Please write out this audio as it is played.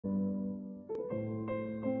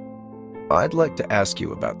I'd like to ask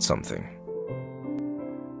you about something.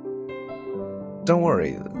 Don't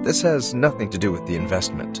worry, this has nothing to do with the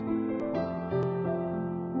investment.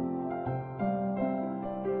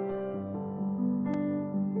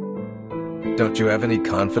 Don't you have any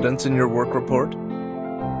confidence in your work report?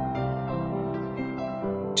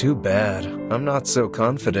 Too bad. I'm not so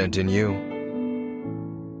confident in you.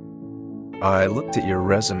 I looked at your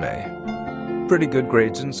resume. Pretty good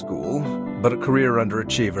grades in school, but a career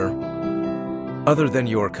underachiever. Other than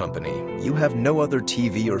your company, you have no other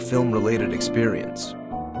TV or film-related experience.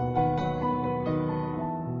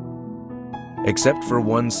 Except for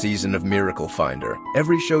one season of Miracle Finder,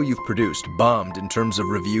 every show you've produced bombed in terms of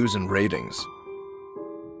reviews and ratings.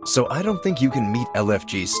 So I don't think you can meet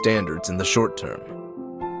LFG's standards in the short term.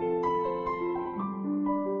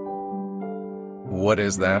 What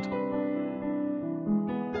is that?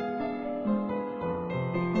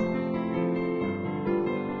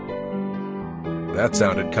 That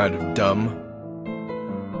sounded kind of dumb.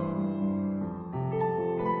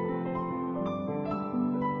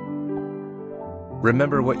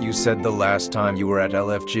 Remember what you said the last time you were at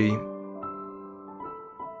LFG?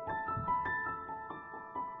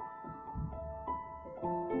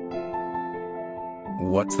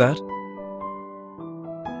 What's that?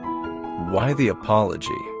 Why the apology?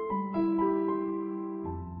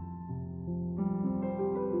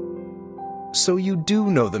 So you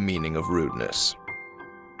do know the meaning of rudeness.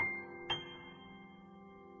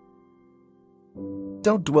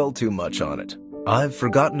 Don't dwell too much on it. I've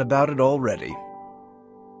forgotten about it already.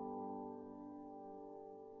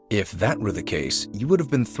 If that were the case, you would have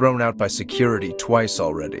been thrown out by security twice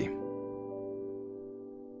already.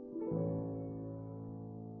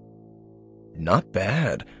 Not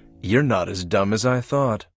bad. You're not as dumb as I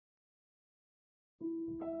thought.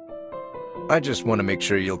 I just want to make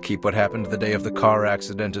sure you'll keep what happened the day of the car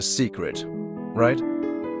accident a secret, right?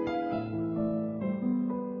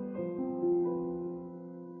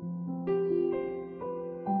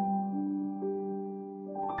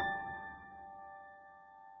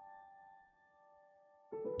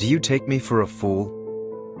 Do you take me for a fool?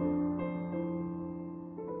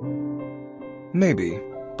 Maybe,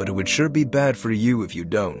 but it would sure be bad for you if you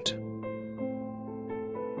don't.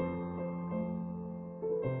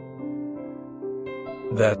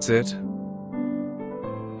 That's it?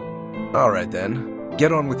 All right then,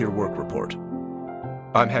 get on with your work report.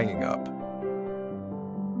 I'm hanging up.